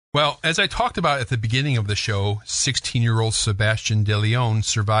Well, as I talked about at the beginning of the show, 16-year-old Sebastian Deleon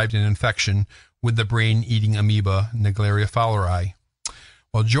survived an infection with the brain-eating amoeba Naegleria fowleri.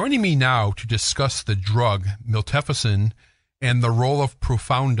 Well, joining me now to discuss the drug Miltefosine and the role of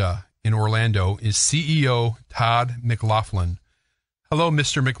Profounda in Orlando is CEO Todd MacLaughlan. Hello,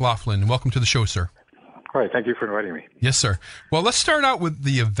 Mr. MacLaughlan, and welcome to the show, sir. All right, thank you for inviting me. Yes, sir. Well, let's start out with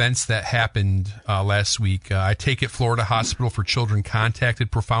the events that happened last week. I take it Florida Hospital for Children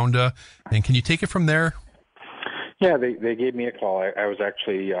contacted Profounda, and can you take it from there? Yeah, they gave me a call. I was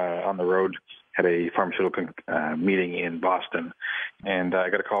actually on the road at a pharmaceutical meeting in Boston, and I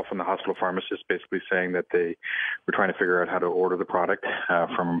got a call from the hospital pharmacist basically saying that they were trying to figure out how to order the product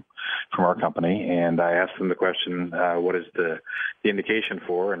from our company. And I asked them the question, what is the indication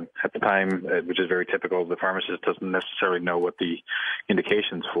for? And at the time, which is very typical, the pharmacist doesn't necessarily know what the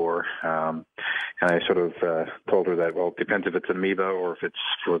indication's for. And I sort of told her that, well, it depends if it's an amoeba or if it's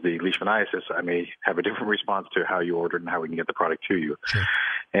for the leishmaniasis. I may have a different response to how you ordered and how we can get the product to you. Sure.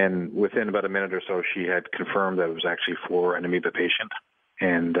 And within about a minute or so, she had confirmed that it was actually for an amoeba patient.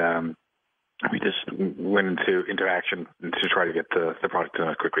 And we just went into action to try to get the product done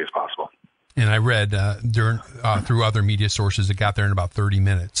as quickly as possible. And I read through other media sources, it got there in about 30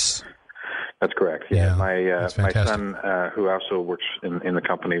 minutes. That's correct. Yeah, my son, who also works in the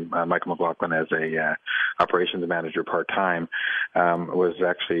company, Michael MacLaughlan, as a operations manager part time, was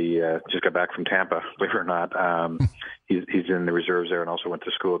actually just got back from Tampa. Believe it or not, he's in the reserves there, and also went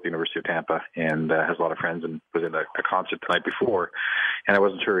to school at the University of Tampa, and has a lot of friends, and was in a concert the night before. And I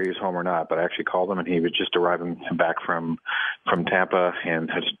wasn't sure he was home or not, but I actually called him, and he was just arriving back from Tampa, and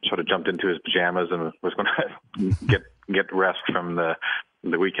had sort of jumped into his pajamas and was going to get rest from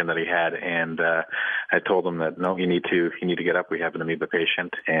the weekend that he had, and I told him that no, you need to get up. We have an amoeba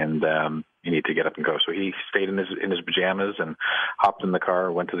patient, and you need to get up and go. So he stayed in his pajamas and hopped in the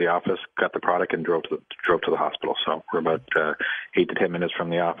car, went to the office, got the product, and drove to the hospital. So we're about 8 to 10 minutes from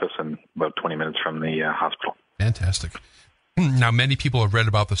the office and about 20 minutes from the hospital. Fantastic. Now, many people have read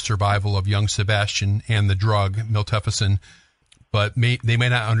about the survival of young Sebastian and the drug Miltefosine, but they may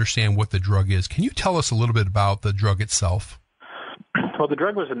not understand what the drug is. Can you tell us a little bit about the drug itself? Well, the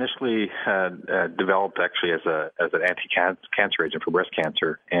drug was initially developed actually as an anti-cancer agent for breast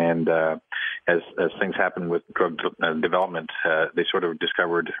cancer, and as things happen with drug development, they sort of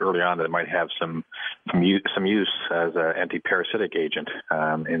discovered early on that it might have some use as an anti-parasitic agent,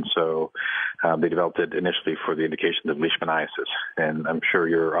 and so they developed it initially for the indication of leishmaniasis. And I'm sure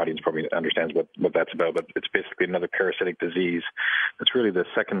your audience probably understands what that's about, but it's basically another parasitic disease. It's really the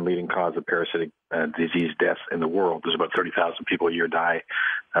second leading cause of parasitic disease deaths in the world. There's about 30,000 people a year die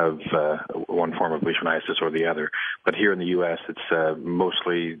of one form of leishmaniasis or the other. But here in the U.S., it's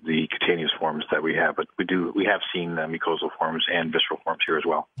mostly the cutaneous forms that we have. But we have seen mucosal forms and visceral forms here as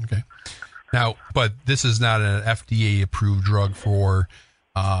well. Okay. Now, but this is not an FDA-approved drug for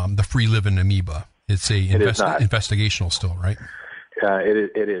the free-living amoeba. It's investigational still, right?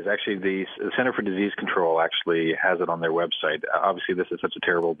 It is. Actually, the Center for Disease Control actually has it on their website. Obviously, this is such a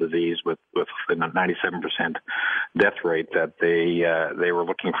terrible disease with a 97% death rate that they were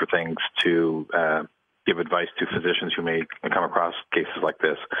looking for things to give advice to physicians who may come across cases like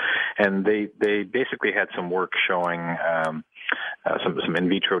this. And they basically had some work showing some in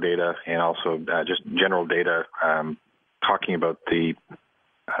vitro data and also just general data talking about the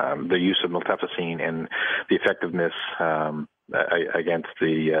use of Miltefosine and the effectiveness against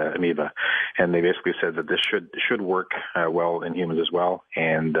the amoeba, and they basically said that this should work well in humans as well,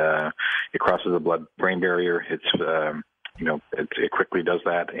 and it crosses the blood-brain barrier. It quickly does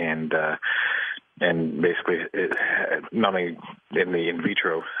that, and basically not only in the in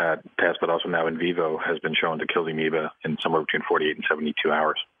vitro test, but also now in vivo has been shown to kill the amoeba in somewhere between 48 and 72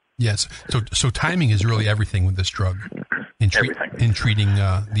 hours. Yes, so timing is really everything with this drug in treating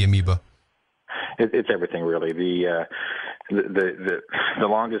the amoeba. It's everything really. The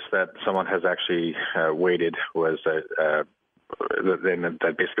longest that someone has actually waited was that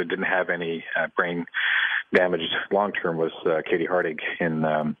basically didn't have any brain damage long term was Katie Hardig in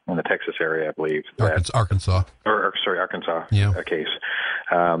the Texas area, I believe. Arkansas. Arkansas case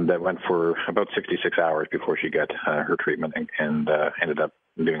that went for about 66 hours before she got her treatment and ended up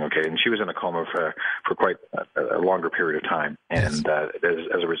doing okay. And she was in a coma for quite a longer period of time, and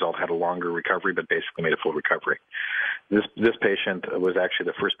as a result had a longer recovery, but basically made a full recovery. this patient was actually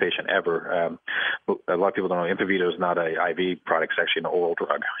the first patient ever. A lot of people don't know Impavido is not an IV product; it's actually an oral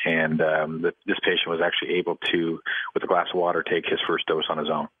drug. And this patient was actually able to, with a glass of water, take his first dose on his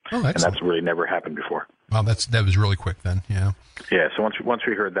own. Oh, and that's really never happened before. Well, that was really quick then. Yeah. Yeah. So once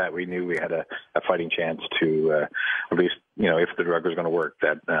we heard that, we knew we had a fighting chance to at least, if the drug was going to work,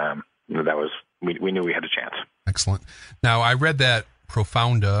 we knew we had a chance. Excellent. Now, I read that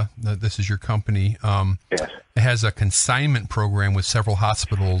Profounda, this is your company. Yes. It has a consignment program with several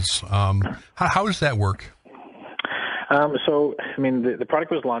hospitals. How does that work? The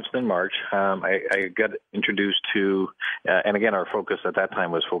product was launched in March. I got introduced to, and again, our focus at that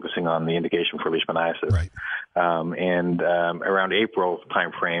time was focusing on the indication for leishmaniasis. Right. Around April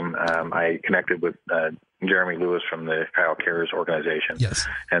timeframe, I connected with Jeremy Lewis from the Kyle Cares organization. Yes.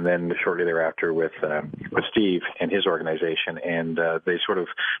 And then shortly thereafter with Steve and his organization, and they sort of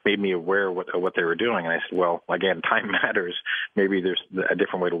made me aware of what they were doing. And I said, well, again, time matters. Maybe there's a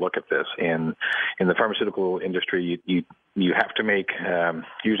different way to look at this. And in the pharmaceutical industry, you have to make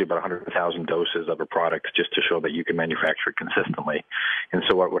usually about 100,000 doses of a product just to show that you can manufacture it consistently. And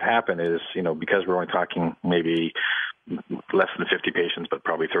so what would happen is, because we're only talking maybe less than 50 patients, but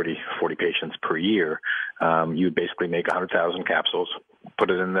probably 30, 40 patients per year, you basically make 100,000 capsules,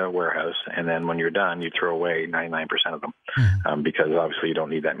 put it in the warehouse, and then when you're done, you throw away 99% of them because obviously you don't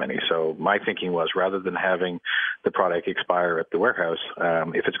need that many. So my thinking was, rather than having the product expire at the warehouse,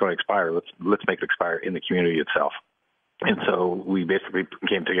 if it's going to expire, let's make it expire in the community itself. And so we basically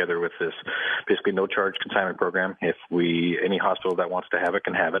came together with this basically no charge consignment program. If any hospital that wants to have it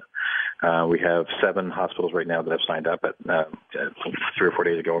can have it. We have 7 hospitals right now that have signed up. 3 or 4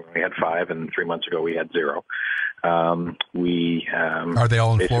 days ago we had 5, and 3 months ago we had 0. Are they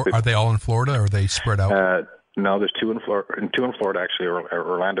all in Florida, or are they spread out? No, there's 2 in Florida. Actually,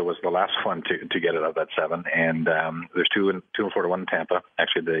 Orlando was the last one to get it of that 7, and there's 2 in Florida, 1 in Tampa.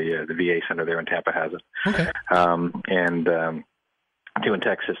 Actually, the VA center there in Tampa has it. Okay. And 2 in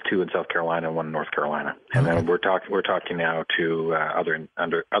Texas, 2 in South Carolina, and 1 in North Carolina. And then we're talking now to other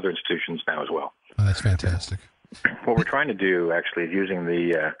institutions now as well. Oh, that's fantastic. What we're trying to do actually is using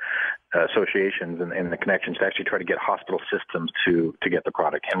the associations and the connections to actually try to get hospital systems to get the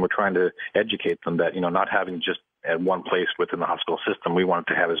product. And we're trying to educate them that, not having just at one place within the hospital system, we want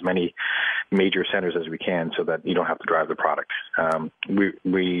to have as many major centers as we can so that you don't have to drive the product. We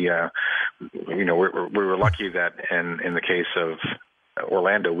were lucky that in the case of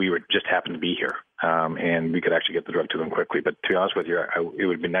Orlando, we would just happen to be here, and we could actually get the drug to them quickly. But to be honest with you, it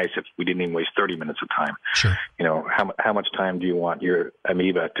would be nice if we didn't even waste 30 minutes of time. Sure. How much time do you want your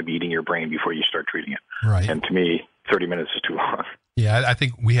amoeba to be eating your brain before you start treating it? Right. And to me, 30 minutes is too long. Yeah, I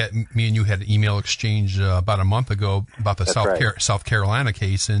think me and you had an email exchange about a month ago about the South Carolina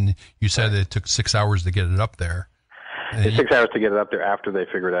case, and you said that it took 6 hours to get it up there. It's 6 hours to get it up there after they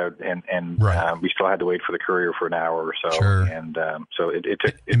figured out, and right. We still had to wait for the courier for an hour or so. Sure. And so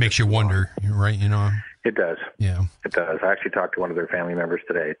it makes you wonder, right? It does. Yeah. It does. I actually talked to one of their family members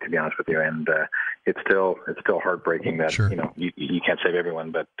today, to be honest with you, and it's still heartbreaking that sure. you can't save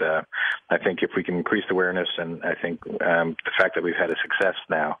everyone, but I think if we can increase awareness, and I think the fact that we've had a success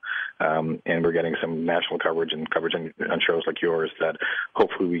now, and we're getting some national coverage on shows like yours, that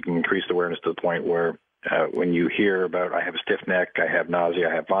hopefully we can increase the awareness to the point where when you hear about, I have a stiff neck, I have nausea,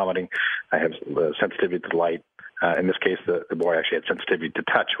 I have vomiting, I have sensitivity to light. In this case, the boy actually had sensitivity to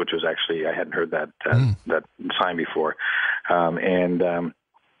touch, which was actually, I hadn't heard that sign before.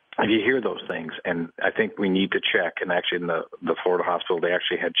 If you hear those things, and I think we need to check, and actually in the Florida hospital, they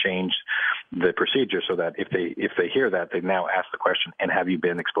actually had changed the procedure so that if they hear that, they now ask the question, and have you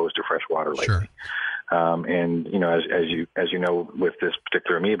been exposed to fresh water lately? Sure. And as you know, with this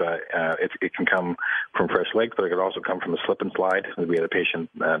particular amoeba, it can come from fresh legs, but it could also come from a slip and slide. We had a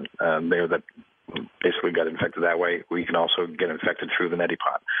patient there that basically got infected that way. We can also get infected through the neti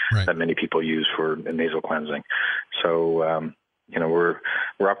pot right. that many people use for nasal cleansing. So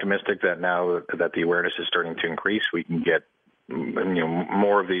we're optimistic that now that the awareness is starting to increase, we can get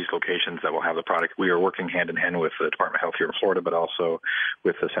more of these locations that will have the product. We are working hand in hand with the Department of Health here in Florida, but also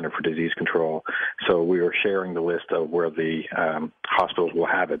with the Center for Disease Control. So we are sharing the list of where the hospitals will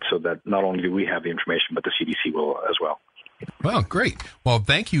have it, so that not only do we have the information, but the CDC will as well. Well, great. Well,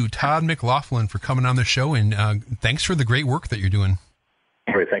 thank you, Todd MacLaughlan, for coming on the show, and thanks for the great work that you're doing.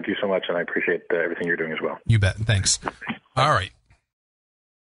 Great. Thank you so much, and I appreciate everything you're doing as well. You bet. Thanks. All right.